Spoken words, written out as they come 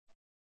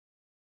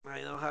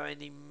I don't have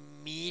any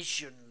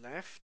mission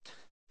left.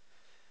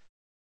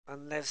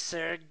 Unless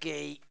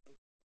Sergey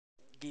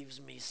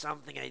gives me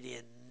something I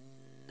didn't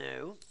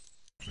know.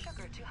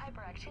 Sugar to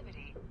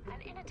hyperactivity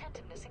and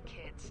inattentiveness in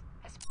kids.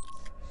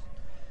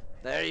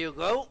 There you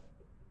go.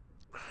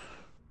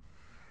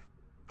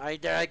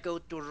 Either I go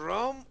to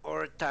Rome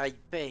or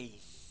Taipei.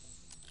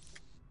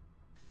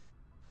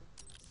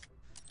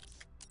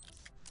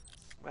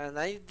 Well,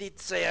 I did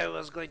say I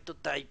was going to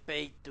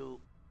Taipei to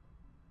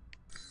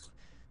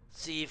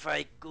see if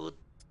I could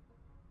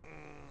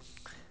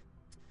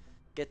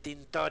get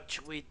in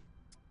touch with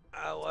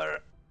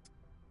our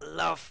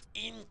love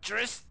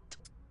interest,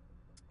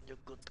 you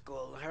could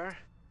call her.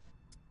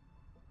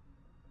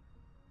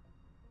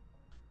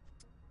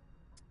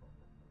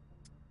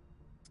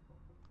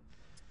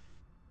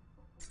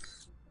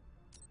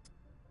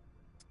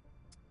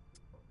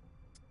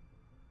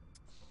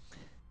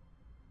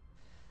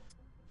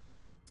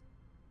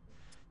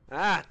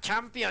 Ah,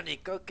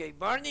 Championic. Okay,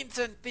 born in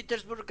St.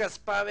 Petersburg as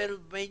Pavel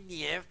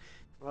Beniev.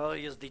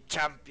 Obviously,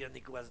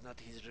 Championic was not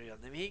his real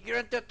name. He grew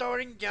into a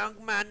towering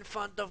young man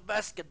fond of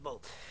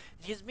basketball.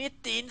 In his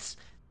mid-teens,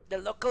 the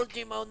local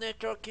gym owner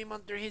took him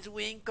under his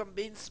wing,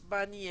 convinced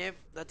Baniev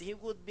that he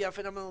would be a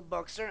phenomenal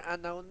boxer,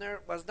 and the owner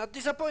was not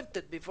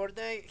disappointed. Before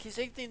his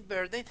 18th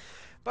birthday,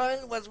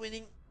 Pavel was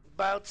winning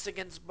bouts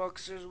against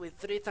boxers with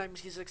 3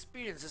 times his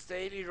experience,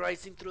 steadily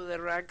rising through the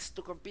ranks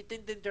to compete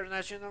in the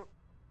international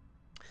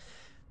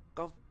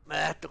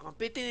to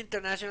compete in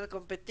international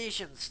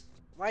competitions.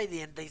 Why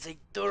didn't they say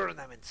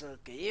tournaments?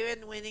 Okay,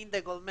 even winning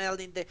the gold medal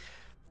in the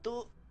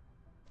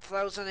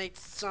 2008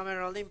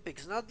 Summer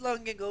Olympics. Not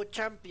long ago,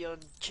 champion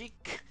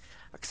Chick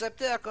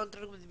accepted a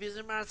contract with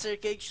businessman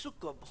Sergei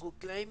Zhukov, who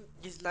claimed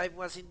his life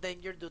was in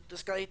danger due to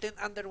escalating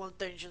underworld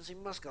tensions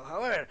in Moscow.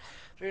 However,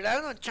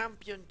 relying on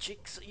champion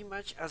Chick's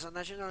image as a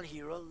national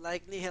hero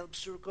likely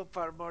helps Zhukov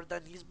far more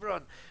than his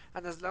brawn,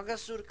 and as long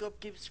as Zhukov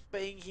keeps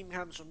paying him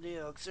handsomely,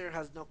 the boxer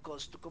has no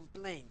cause to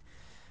complain.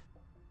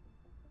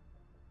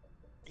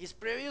 His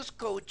previous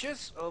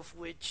coaches, of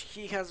which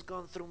he has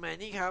gone through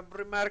many, have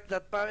remarked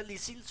that Pavel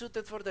is ill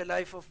suited for the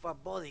life of a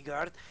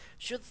bodyguard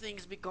should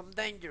things become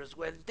dangerous.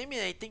 While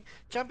intimidating,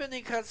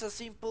 Championing has a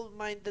simple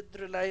minded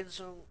reliance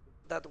on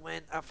that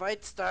when a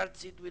fight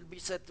starts, it will be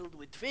settled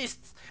with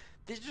fists.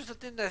 This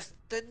resulted in a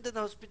extended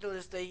hospital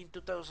stay in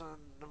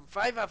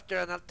 2005 after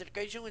an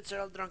altercation with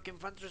several drunken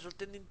fans,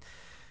 resulting in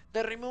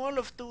the removal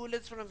of 2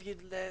 bullets from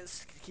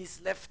his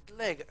left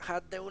leg.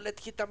 Had the bullet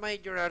hit a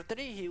major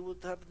artery, he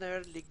would have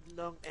never lived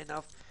long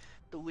enough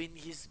to win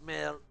his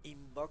medal in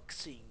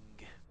boxing.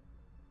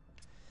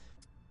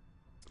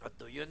 What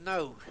do you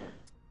know?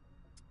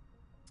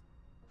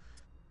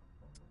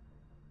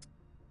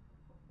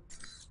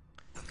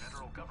 The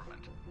federal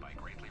government by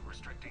greatly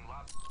restricting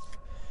law.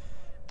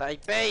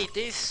 Taipei it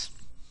is.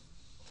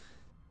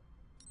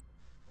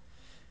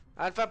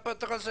 Alpha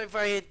Protocol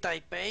Sci-Fi in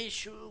Taipei,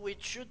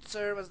 which should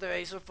serve as the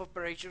base of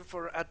operation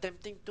for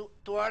attempting to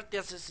thwart the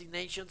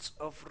assassinations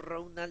of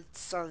Ronald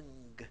Sung.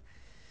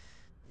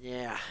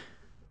 Yeah.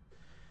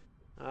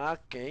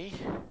 Okay.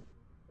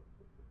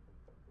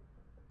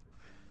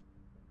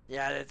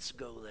 Yeah, let's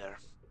go there.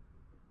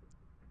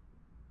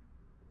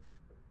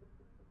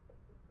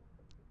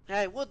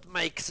 Yeah, it would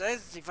make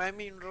sense if I'm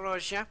in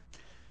Russia.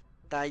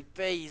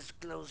 Taipei is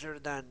closer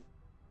than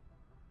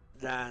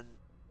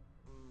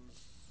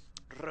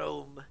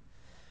Rome.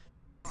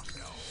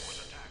 Moscow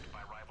was attacked by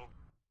rival.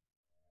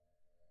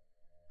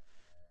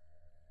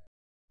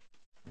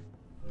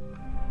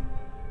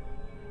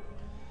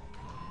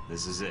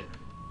 This is it.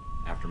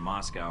 After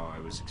Moscow, I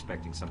was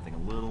expecting something a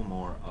little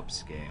more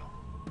upscale.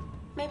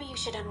 Maybe you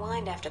should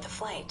unwind after the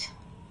flight.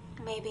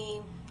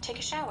 Maybe take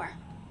a shower.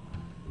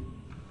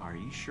 Are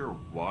you sure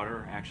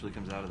water actually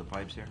comes out of the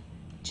pipes here?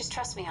 Just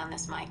trust me on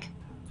this, Mike.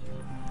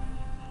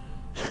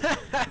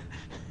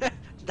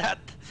 that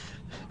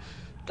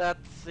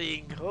that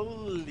thing,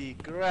 holy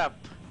crap.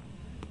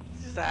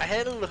 It's a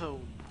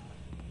hellhound.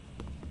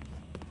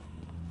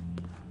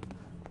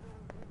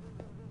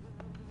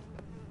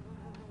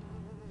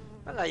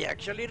 Well, I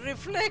actually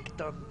reflect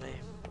on them.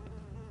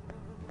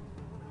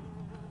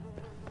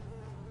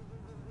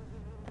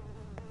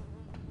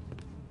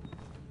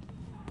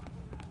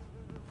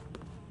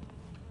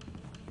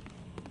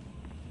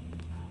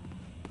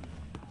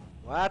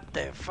 What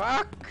the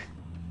fuck?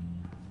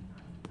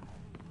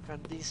 Can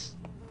this...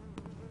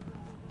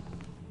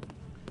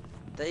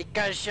 Take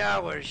a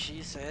shower,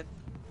 she said.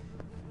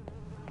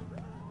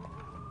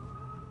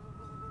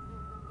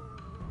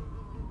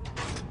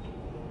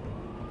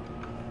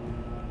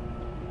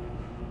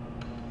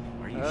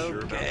 Are you sure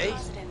about Okay. this?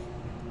 Positive.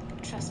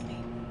 Trust me.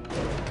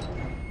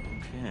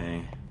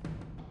 Okay.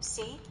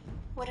 See?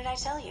 What did I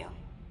tell you?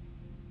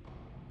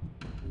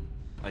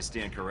 I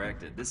stand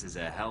corrected. This is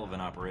a hell of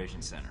an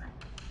operation center.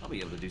 I'll be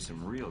able to do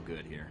some real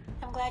good here.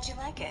 I'm glad you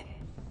like it.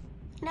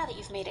 Now that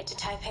you've made it to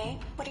Taipei,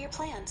 what are your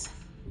plans?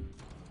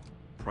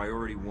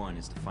 Priority 1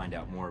 is to find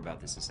out more about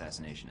this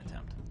assassination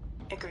attempt.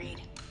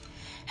 Agreed.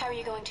 How are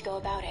you going to go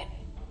about it?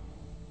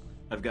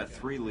 I've got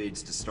 3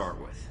 leads to start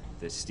with.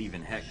 This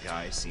Stephen Heck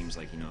guy seems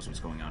like he knows what's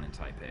going on in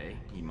Taipei.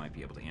 He might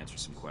be able to answer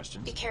some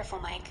questions. Be careful,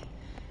 Mike.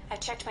 I've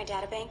checked my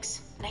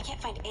databanks, and I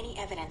can't find any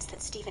evidence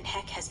that Stephen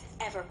Heck has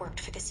ever worked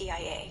for the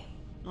CIA.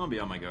 I'll be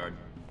on my guard.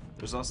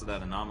 There's also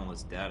that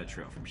anomalous data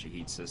trail from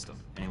Shahid's system.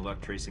 Any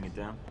luck tracing it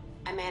down?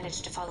 I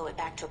managed to follow it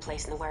back to a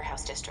place in the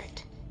warehouse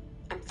district.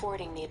 I'm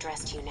forwarding the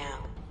address to you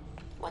now.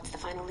 What's the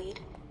final lead?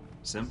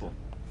 Simple.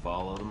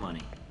 Follow the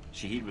money.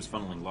 Shahid was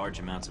funneling large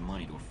amounts of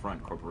money to a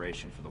front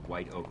corporation for the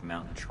White Oak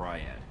Mountain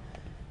Triad.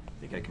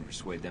 Think I can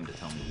persuade them to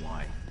tell me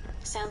why.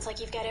 Sounds like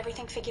you've got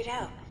everything figured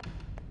out.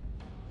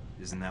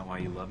 Isn't that why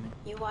you love me?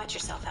 You watch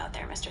yourself out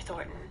there, Mr.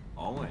 Thornton.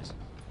 Always.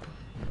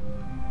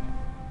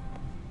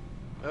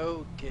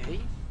 Okay.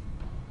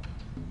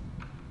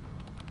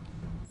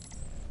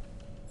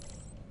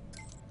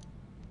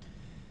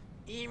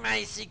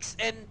 MI6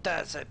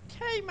 enters.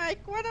 Hey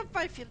Mike, one of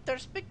my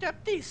filters picked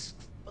up this.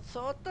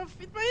 Thought of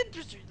it my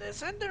interest. The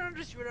sender and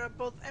receiver are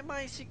both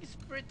MI6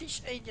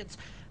 British agents.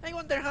 I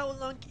wonder how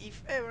long,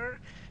 if ever,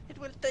 it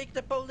will take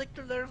the public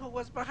to learn who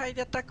was behind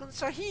the attack on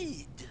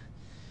Sahid.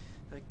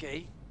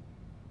 Okay.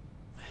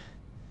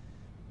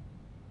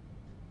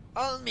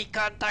 All me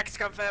contacts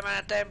confirm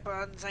an attempt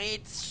on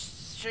Sahid.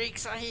 Sheikh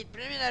Sahid.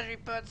 Preliminary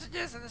report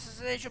suggests an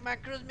assassination by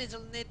cruise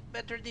missile. Need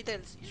better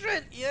details.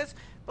 Israel, yes,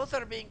 both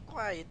are being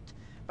quiet,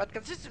 but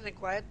consistently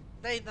quiet.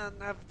 They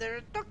don't have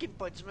their talking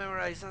points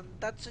memorized, and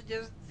that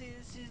suggests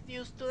this is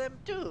news to them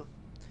too.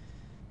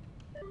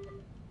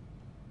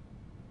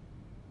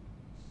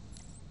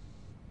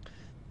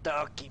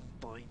 Talking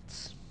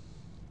points.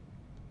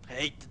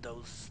 Hate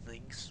those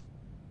things.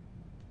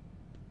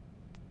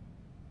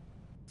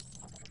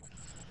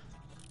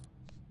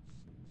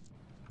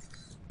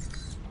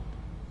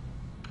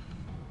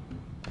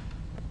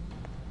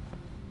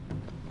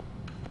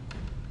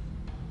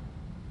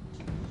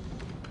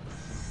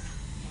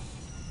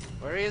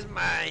 Where is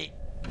my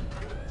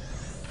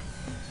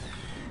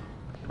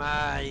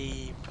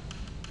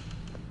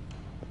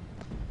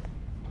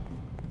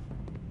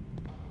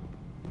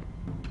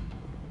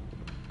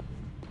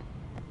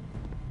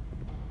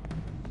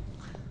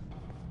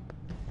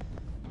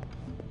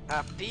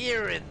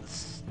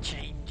appearance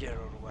changer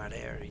or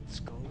whatever it's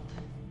called?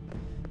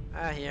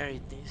 Ah, here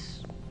it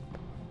is.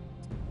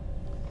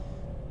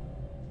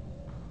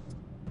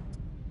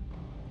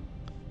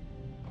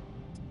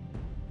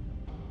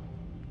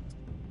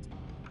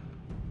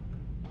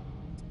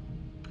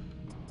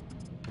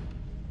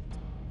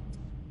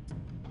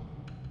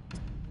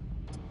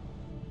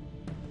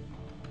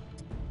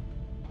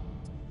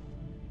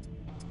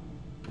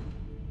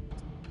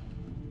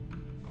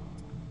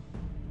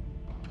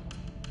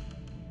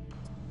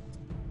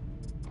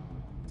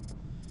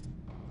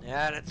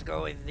 Yeah, let's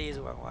go with this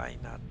one, why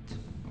not?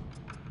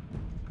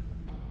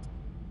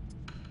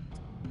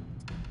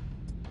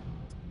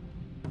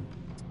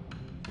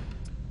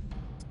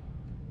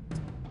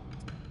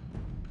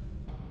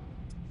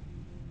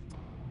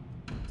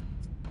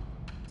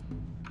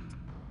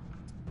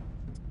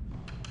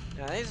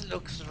 Now this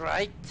looks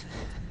right.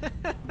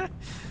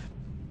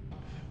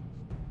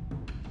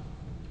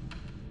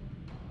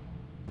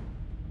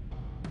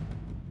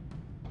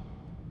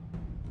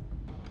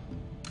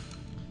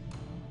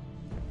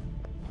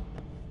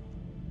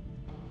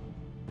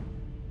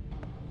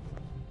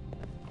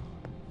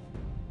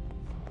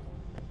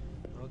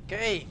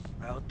 Okay,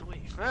 how do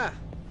we... How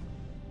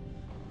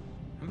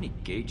many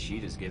gate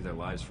cheetahs gave their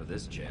lives for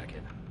this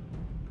jacket?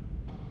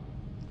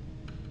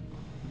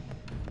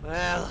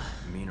 Well...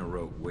 Mina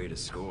wrote, way to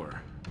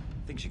score.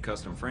 I think she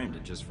custom framed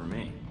it just for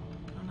me.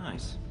 How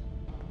nice.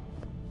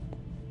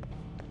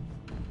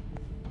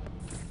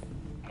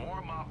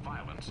 More mob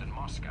violence in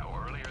Moscow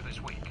earlier this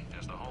week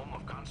as the home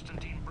of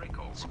Konstantin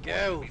Briko Let's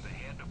reported go. to be the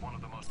head of one of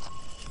the most...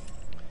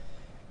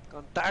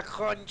 Contact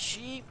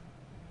Honchi.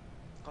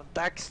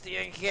 Contact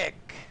Stephen Heck.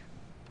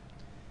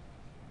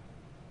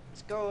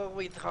 Let's go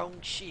with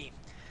Honchi.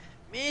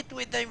 Meet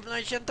with the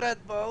influential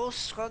threat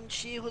boss,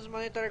 Honchi, whose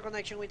monetary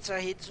connection with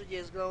Sahid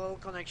suggests global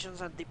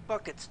connections and deep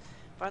pockets.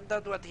 Find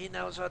out what he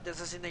knows about the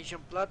assassination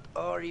plot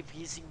or if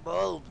he's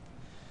involved.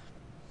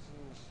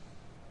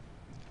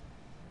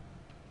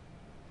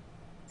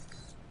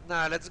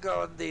 Now let's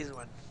go on this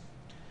one.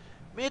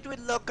 Meet with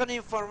local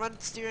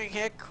informant Stephen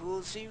Heck,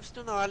 who seems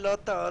to know a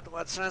lot about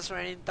what's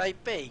transferring in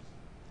Taipei.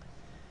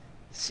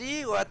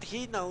 See what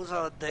he knows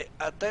about the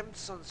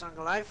attempts on Song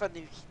Life and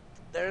if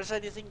there's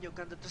anything you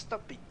can do to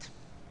stop it.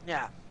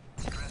 Yeah.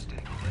 Dressed in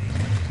delays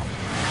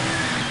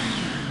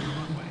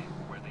runway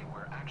where they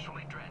were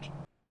actually drenched.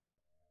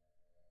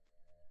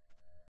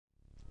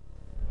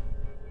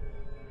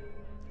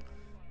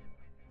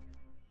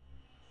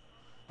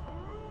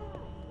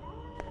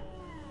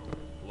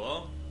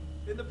 Hello?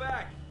 In the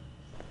back.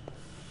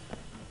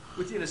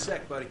 With you in a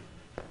sec, buddy.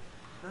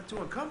 Not too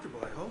uncomfortable,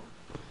 I hope.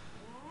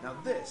 Now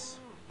this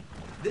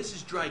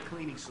is dry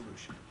cleaning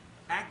solution.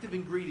 Active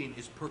ingredient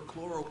is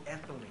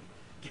perchloroethylene.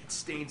 Gets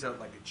stains out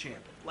like a champ.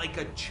 Like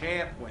a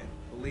champ win,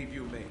 believe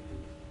you me.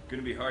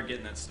 Gonna be hard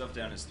getting that stuff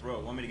down his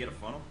throat. Want me to get a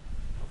funnel?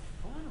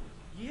 A funnel?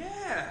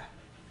 Yeah!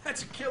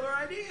 That's a killer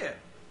idea!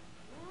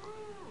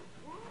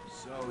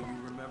 So you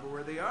remember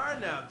where they are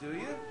now, do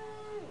you?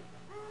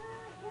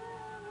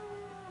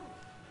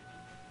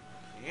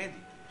 Candy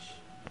dish.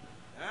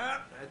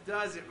 Ah, that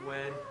does it,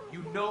 Wen.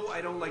 You know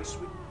I don't like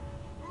sweet...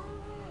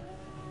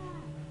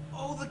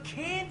 Oh, the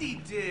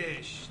candy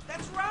dish!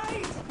 That's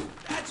right!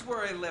 That's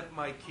where I left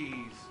my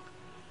keys.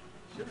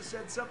 Should have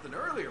said something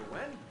earlier,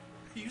 Wen.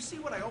 You see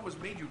what I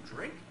almost made you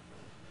drink?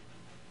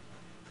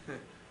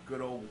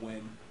 Good old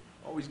Wen.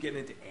 Always getting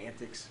into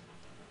antics.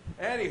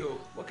 Anywho,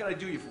 what can I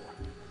do you for?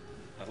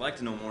 I'd like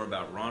to know more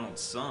about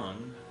Ronald's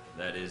son.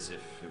 That is,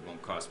 if it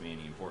won't cost me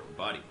any important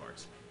body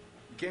parts.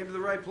 You came to the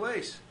right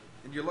place,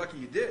 and you're lucky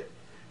you did.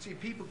 See,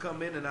 people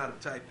come in and out of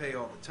Taipei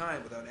all the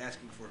time without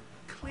asking for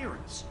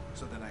clearance,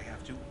 so then I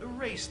have to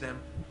erase them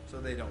so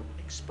they don't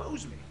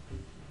expose me.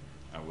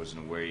 I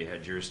wasn't aware you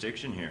had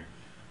jurisdiction here.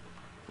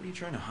 What are you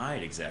trying to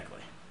hide exactly?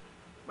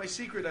 My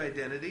secret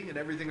identity and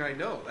everything I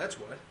know, that's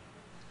what.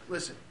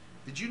 Listen,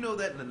 did you know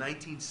that in the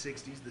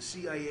 1960s, the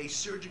CIA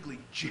surgically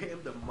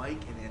jammed a mic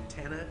and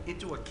antenna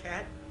into a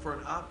cat for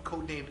an op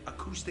codenamed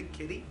Acoustic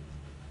Kitty?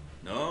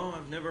 No,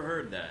 I've never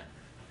heard that.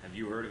 Have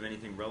you heard of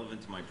anything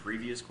relevant to my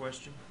previous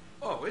question?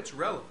 Oh, it's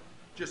relevant.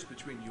 Just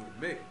between you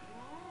and me.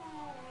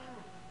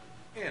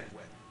 And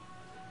Wen.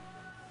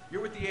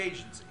 You're with the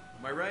agency,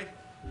 am I right?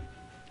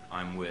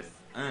 I'm with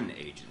an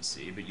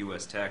agency, but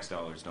U.S. tax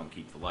dollars don't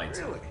keep the lights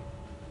on. Really?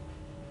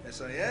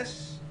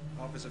 SIS,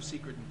 Office of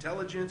Secret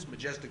Intelligence,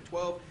 Majestic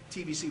 12,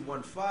 TVC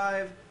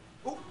 15.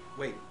 Oh,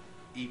 wait,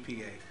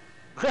 EPA.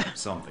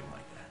 Something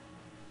like that.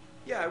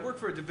 Yeah, I work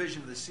for a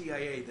division of the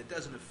CIA that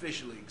doesn't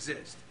officially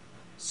exist.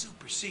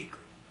 Super secret.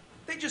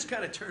 They just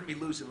kind of turned me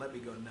loose and let me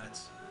go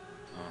nuts.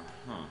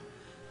 Uh-huh.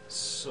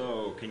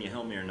 So, can you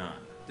help me or not?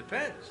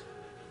 Depends.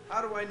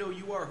 How do I know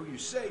you are who you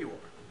say you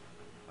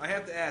are? I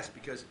have to ask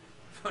because,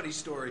 funny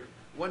story,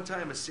 one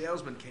time a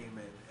salesman came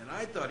in and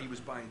I thought he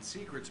was buying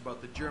secrets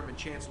about the German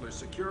Chancellor's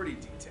security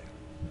detail.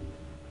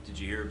 Did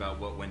you hear about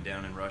what went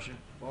down in Russia?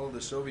 All of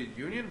the Soviet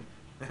Union?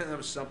 That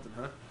was something,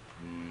 huh?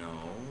 No,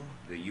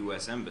 the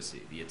U.S.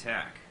 Embassy, the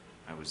attack.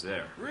 I was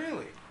there.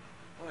 Really?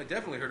 Well, I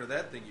definitely heard of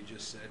that thing you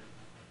just said.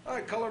 All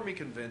right, color me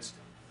convinced.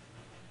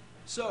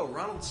 So,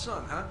 Ronald's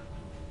son, huh?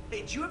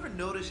 Hey, did you ever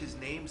notice his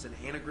name's an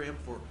anagram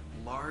for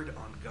lard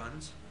on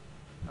guns?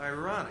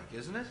 Ironic,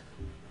 isn't it?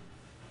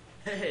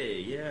 Hey,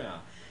 yeah.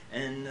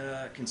 And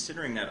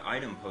considering that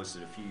item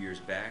posted a few years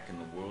back in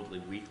the Worldly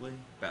Weekly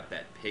about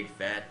that pig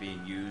fat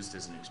being used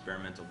as an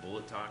experimental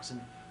bullet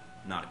toxin,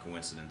 not a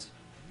coincidence.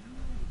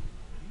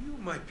 You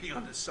might be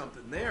onto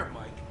something there,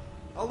 Mike.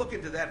 I'll look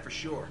into that for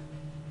sure.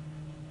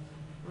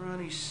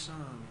 Ronnie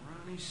Sung.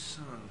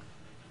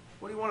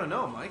 What do you want to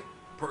know, Mike?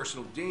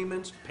 Personal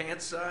demons,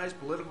 pant size,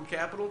 political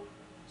capital,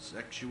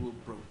 sexual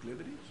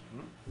proclivities?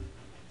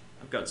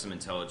 I've got some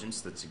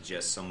intelligence that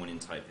suggests someone in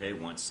Taipei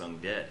wants Sung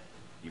dead.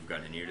 You've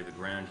got an ear to the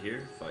ground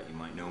here. Thought you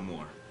might know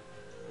more.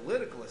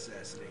 Political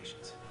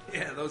assassinations.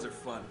 Yeah, those are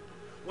fun.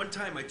 One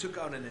time I took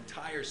out an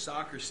entire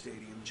soccer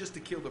stadium just to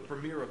kill the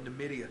premier of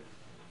Namibia.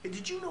 Hey,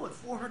 did you know at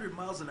 400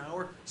 miles an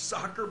hour,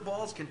 soccer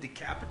balls can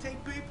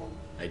decapitate people?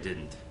 I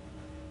didn't.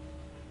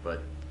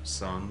 But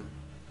Sung?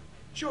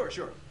 Sure.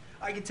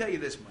 I can tell you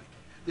this, Mike.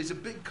 There's a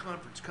big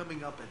conference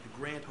coming up at the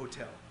Grand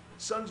Hotel.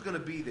 Sung's gonna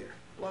be there,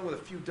 along with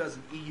a few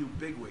dozen EU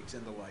bigwigs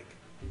and the like.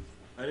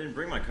 I didn't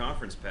bring my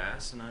conference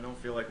pass, and I don't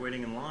feel like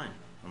waiting in line.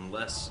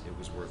 Unless it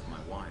was worth my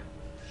while.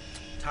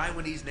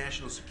 Taiwanese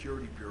National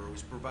Security Bureau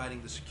is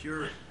providing the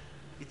security.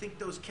 You think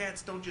those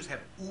cats don't just have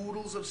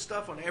oodles of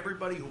stuff on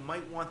everybody who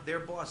might want their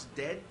boss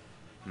dead?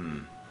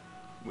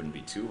 Wouldn't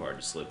be too hard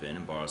to slip in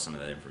and borrow some of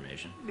that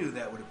information. Knew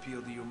that would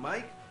appeal to you,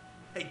 Mike.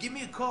 Hey, give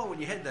me a call when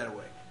you head that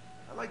way.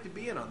 I'd like to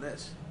be in on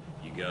this.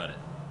 You got it.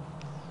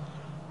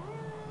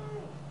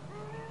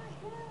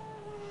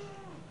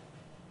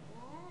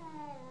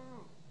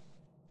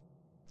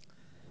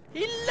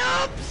 He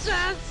loves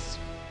us!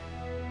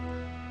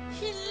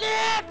 He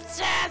loves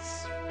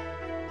us!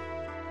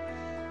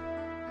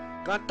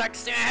 Contact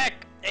Steven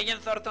Heck!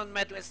 Agent Thornton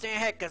met with Steven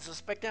Heck, a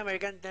suspected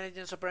American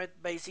intelligence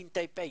operative based in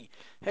Taipei.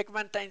 Heck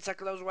maintains a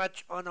close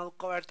watch on all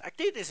covert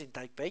activities in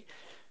Taipei,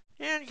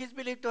 and he's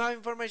believed to have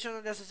information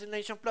on the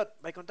assassination plot.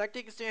 By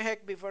contacting Steven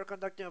Heck before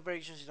conducting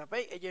operations in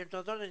Taipei, Agent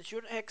Thornton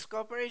ensured Heck's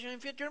cooperation in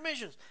future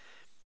missions.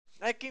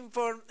 Heck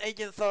informed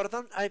Agent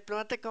Thornton a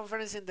diplomatic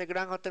conference in the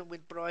Grand Hotel will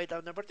provide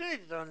an opportunity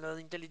to download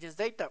intelligence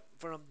data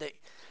from the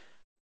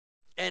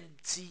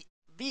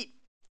NSB.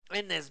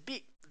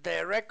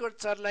 The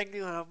records are likely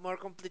to have more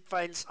complete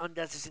files on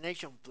the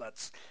assassination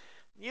plots.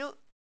 New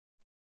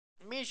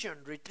mission: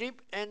 retrieve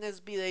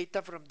NSB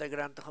data from the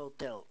Grand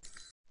Hotel.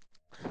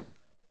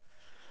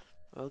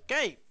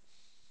 Okay.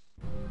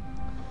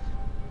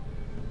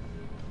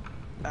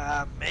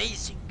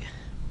 Amazing.